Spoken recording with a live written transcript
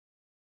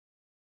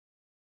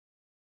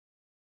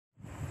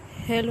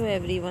Hello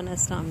everyone,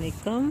 Assalamu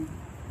alaikum.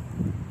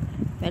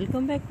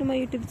 Welcome back to my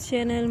YouTube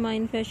channel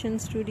Mind Fashion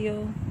Studio.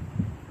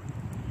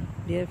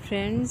 Dear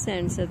friends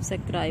and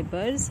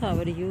subscribers, how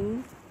are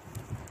you?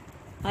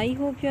 I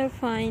hope you are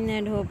fine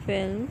and hope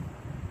well.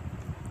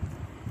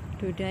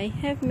 Today I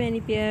have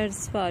many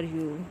pairs for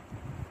you.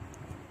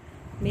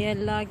 May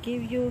Allah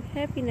give you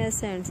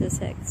happiness and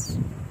success.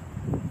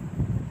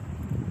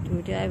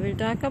 Today I will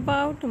talk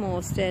about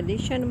most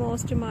stylish and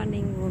most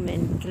demanding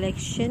women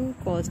collection,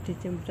 costume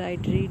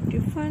embroidery,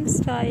 different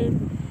style,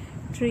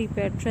 tree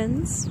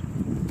patterns.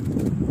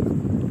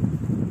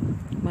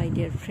 My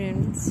dear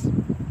friends,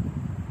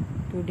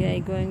 today I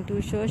am going to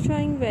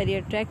showing very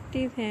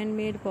attractive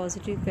handmade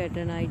positive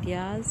pattern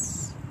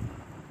ideas.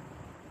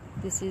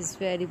 This is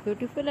very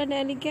beautiful and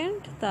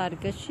elegant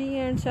tarkashi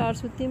and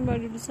starts with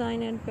embroidery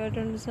design and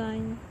pattern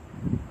design.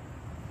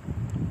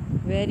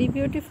 Very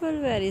beautiful,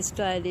 very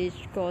stylish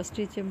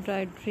cross-stitch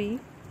embroidery.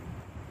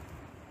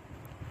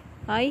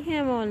 I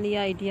have only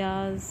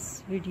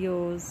ideas,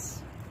 videos.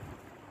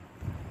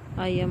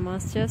 I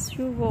must just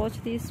you watch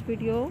this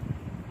video.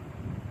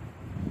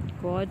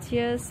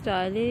 Gorgeous,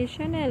 stylish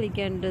and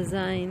elegant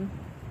design.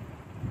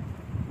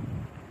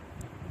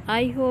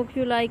 I hope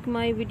you like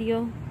my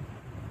video.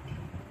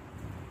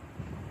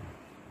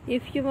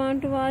 If you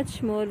want to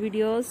watch more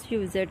videos, you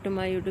visit to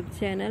my YouTube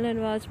channel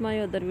and watch my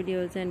other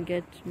videos and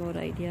get more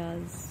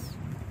ideas.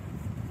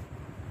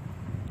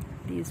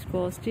 These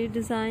costly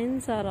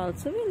designs are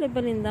also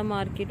available in the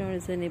market on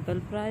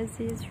reasonable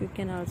prices. You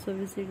can also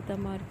visit the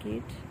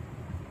market.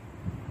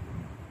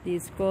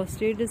 These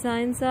costly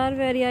designs are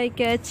very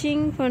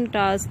eye-catching,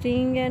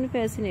 fantastic and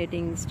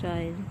fascinating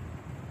style.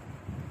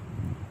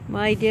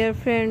 My dear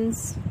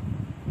friends,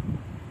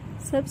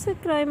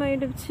 subscribe my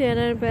YouTube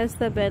channel and press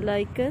the bell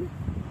icon.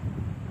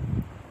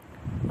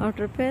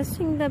 After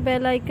pressing the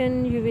bell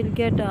icon, you will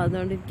get all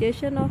the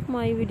notification of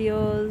my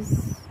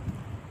videos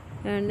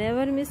and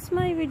never miss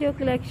my video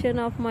collection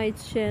of my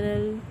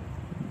channel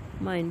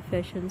Mind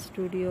Fashion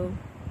Studio.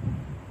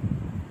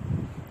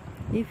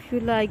 If you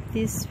like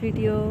this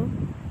video,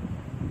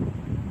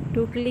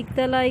 to click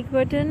the like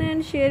button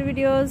and share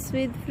videos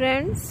with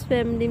friends,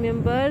 family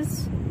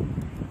members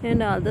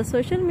and all the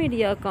social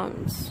media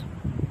accounts.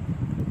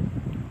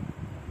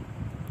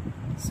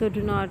 So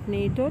do not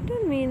need to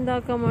tell me in the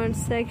comment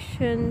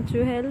section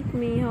to help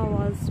me how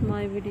was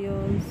my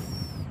videos.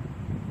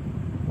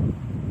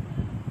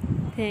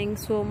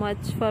 Thanks so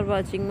much for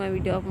watching my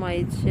video of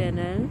my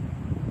channel.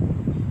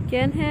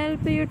 Can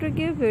help you to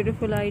give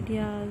beautiful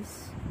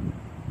ideas.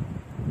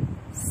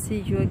 See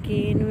you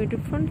again with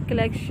different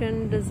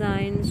collection,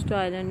 design,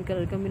 style and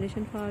color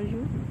combination for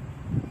you.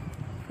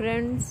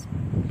 Friends,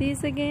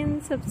 please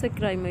again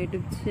subscribe my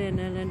YouTube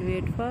channel and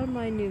wait for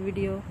my new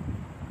video.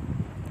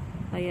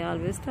 I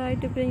always try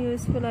to bring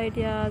useful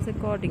ideas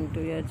according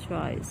to your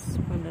choice.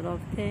 Bundle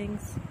of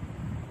thanks.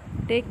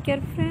 Take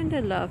care, friend.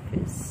 Allah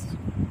Hafiz.